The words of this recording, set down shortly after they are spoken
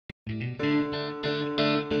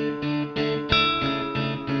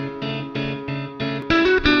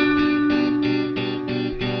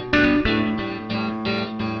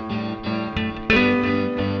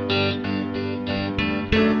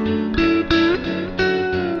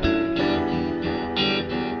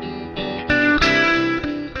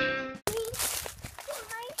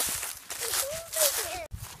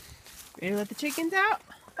let the chickens out?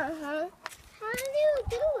 Uh-huh. How do you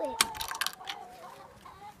do it?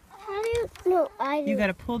 How do you... No, I do. You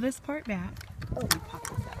gotta pull this part back. Oh. And pop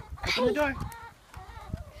this out. Open the door.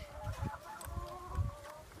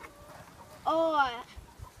 Oh.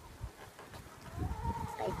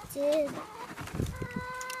 I did.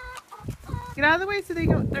 Get out of the way so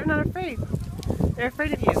they're not afraid. They're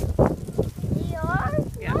afraid of you. They are?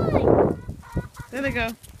 Yeah. Why? There they go.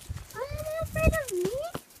 Why are they afraid of me?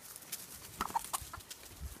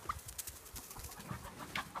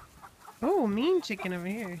 Oh, mean chicken over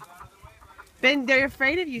here. Ben, they're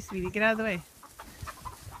afraid of you, sweetie. Get out of the way.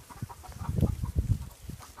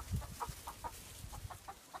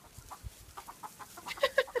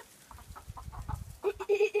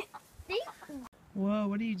 Whoa,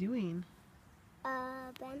 what are you doing?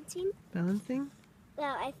 Bouncing? Balancing? No,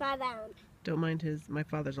 I fell down. Don't mind my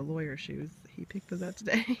father's a lawyer shoes. He picked those out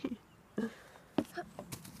today.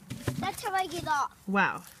 That's how I get off.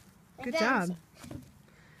 Wow. Good job.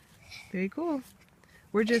 Very cool.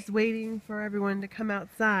 We're just waiting for everyone to come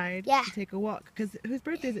outside to take a walk. Because whose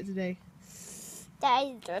birthday is it today?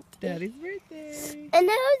 Daddy's birthday. Daddy's birthday. And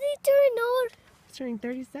how is he turning old? He's turning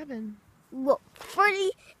 37. Well,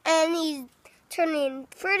 40, and he's turning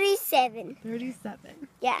 37. 37.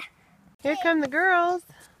 Yeah. Here come the girls.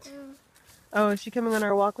 Oh, is she coming on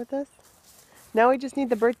our walk with us? Now we just need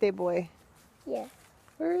the birthday boy. Yeah.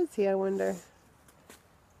 Where is he, I wonder?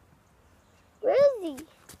 Where is he?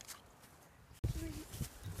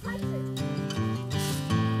 I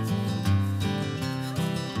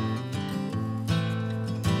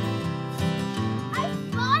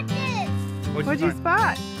spotted! What'd you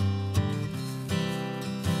spot?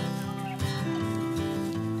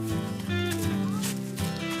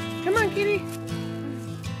 Come on, kitty.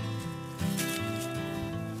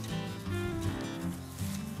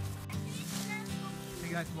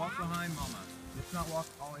 Hey guys, walk behind Mama. Let's not walk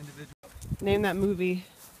all individual. Name that movie.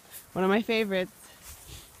 One of my favorites.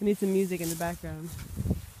 I need some music in the background.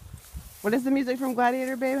 What is the music from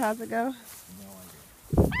Gladiator, babe? How's it go?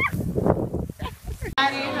 No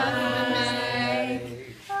idea.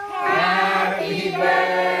 Happy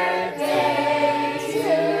birthday to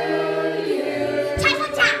you.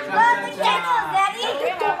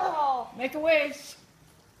 Make a wish.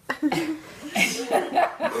 Did you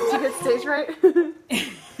get stage right?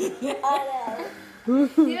 Do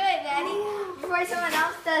it, Daddy, before someone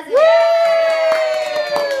else does it.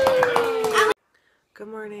 Good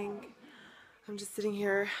morning. I'm just sitting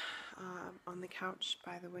here on the couch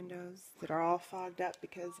by the windows that are all fogged up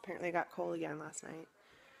because apparently I got cold again last night.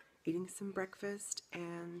 Eating some breakfast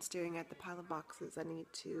and staring at the pile of boxes I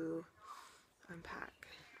need to unpack.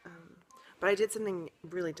 But I did something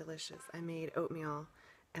really delicious. I made oatmeal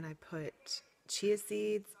and I put chia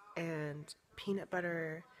seeds and peanut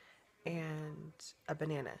butter and a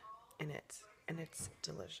banana in it, and it's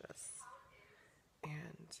delicious.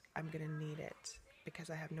 And I'm gonna need it because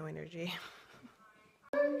I have no energy.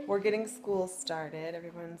 We're getting school started.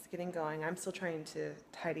 Everyone's getting going. I'm still trying to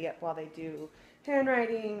tidy up while they do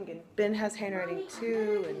handwriting, and Ben has handwriting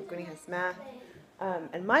too, and Gwenny has math.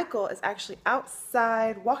 And Michael is actually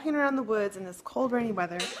outside walking around the woods in this cold, rainy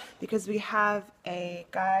weather because we have a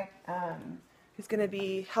guy who's going to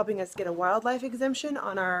be helping us get a wildlife exemption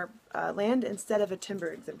on our land instead of a timber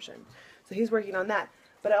exemption. So he's working on that.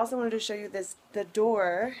 But I also wanted to show you the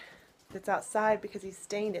door that's outside because he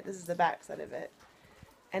stained it. This is the back side of it.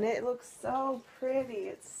 And it looks so pretty.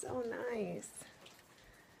 It's so nice.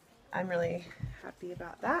 I'm really happy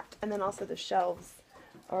about that. And then also the shelves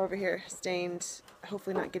are over here stained,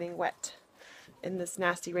 hopefully not getting wet in this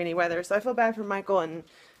nasty rainy weather. So I feel bad for Michael and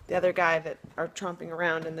the other guy that are tromping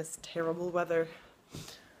around in this terrible weather.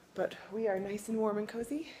 But we are nice and warm and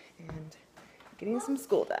cozy and getting some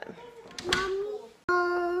school done.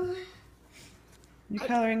 Mommy. You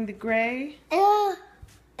coloring the gray? I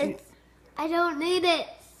don't need it.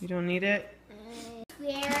 You don't need it?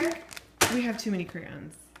 Where? We have too many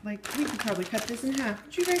crayons. Like, we could probably cut this in half.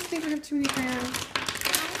 Do you guys think we have too many crayons?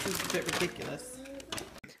 This is a bit ridiculous.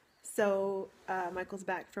 So, Michael's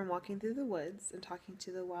back from walking through the woods and talking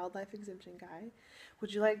to the wildlife exemption guy.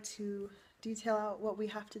 Would you like to detail out what we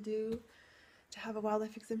have to do to have a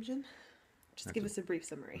wildlife exemption? Just give us a brief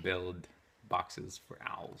summary. Build boxes for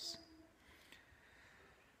owls.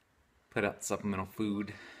 Put out supplemental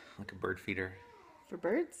food, like a bird feeder. For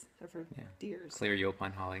birds? Or for deers? Clear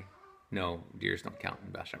Yopine holly. No, deers don't count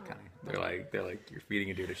in Bastrop County. They're like you're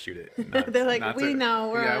feeding a deer to shoot it. They're like, we know,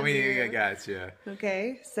 we're on I guess, yeah.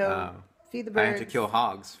 Okay, so feed the birds. I have to kill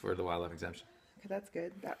hogs for the wildlife exemption. Okay, that's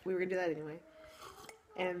good. We were gonna do that anyway.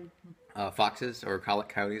 And foxes or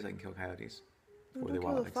coyotes, I can kill coyotes. Oh, for don't the kill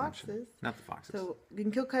wildlife the exemption. foxes. Not the foxes. So you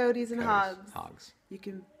can kill coyotes and Coyotes, hogs. Hogs. You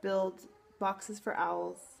can build boxes for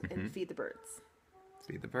owls and Mhm. feed the birds.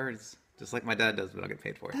 Feed the birds. Just like my dad does, but I'll get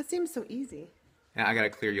paid for it. That seems so easy. Yeah, I gotta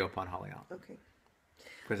clear you up on Holly out. Okay.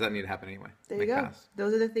 Because that need to happen anyway. There you Make go. paths.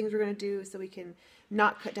 Those are the things we're going to do so we can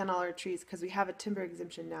not cut down all our trees because we have a timber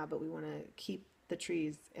exemption now, but we want to keep the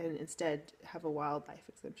trees and instead have a wildlife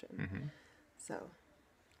exemption. Mm-hmm. So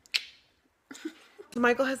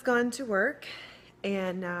Michael has gone to work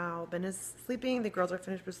and now Ben is sleeping. The girls are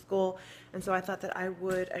finished with school. And so I thought that I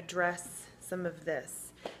would address some of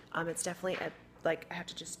this. It's definitely I have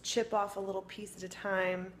to just chip off a little piece at a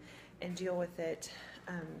time and deal with it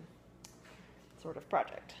sort of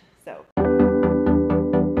project. So.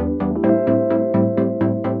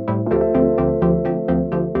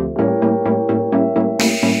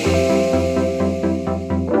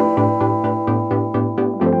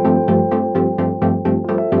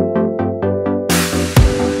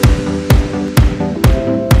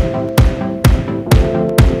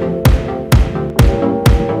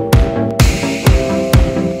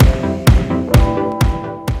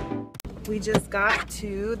 We just got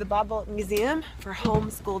to the Bob Bolt Museum for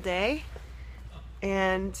homeschool day,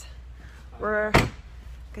 and we're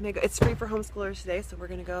gonna go. It's free for homeschoolers today, so we're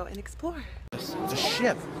gonna go and explore. It's a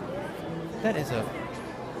ship. That is a.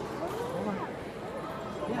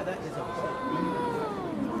 Yeah, that is a.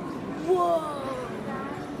 Whoa!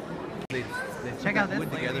 They check out this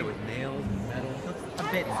wood together with nails and metal. Looks a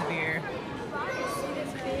bit severe.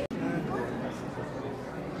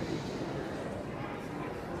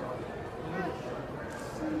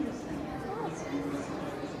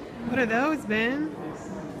 What are those, Ben?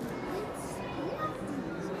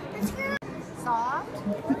 Soft?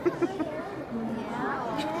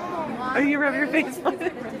 Yeah. Oh, you rub your face on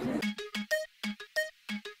it.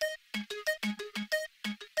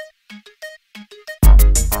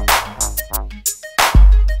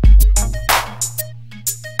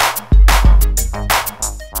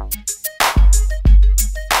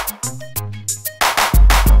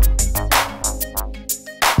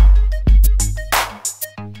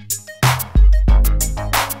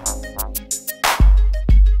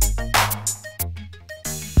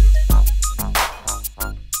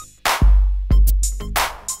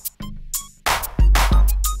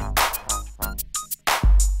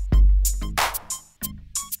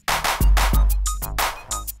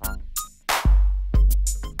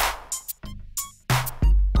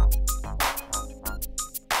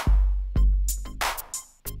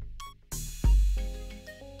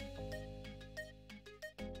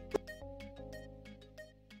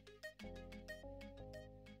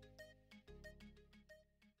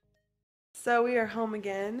 So we are home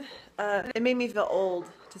again. It made me feel old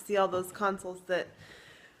to see all those consoles that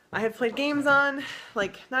I had played games on,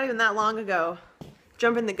 like not even that long ago.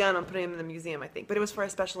 Jumping the gun on putting them in the museum, I think, but it was for a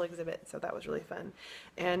special exhibit, so that was really fun.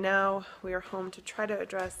 And now we are home to try to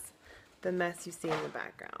address the mess you see in the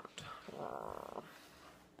background.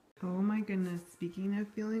 Oh my goodness, speaking of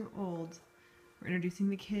feeling old, we're introducing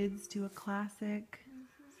the kids to a classic.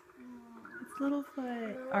 It's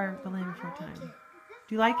Littlefoot, or The Land Before Time.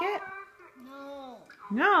 Do you like it? No.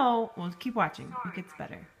 No? Well, keep watching. It gets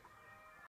better.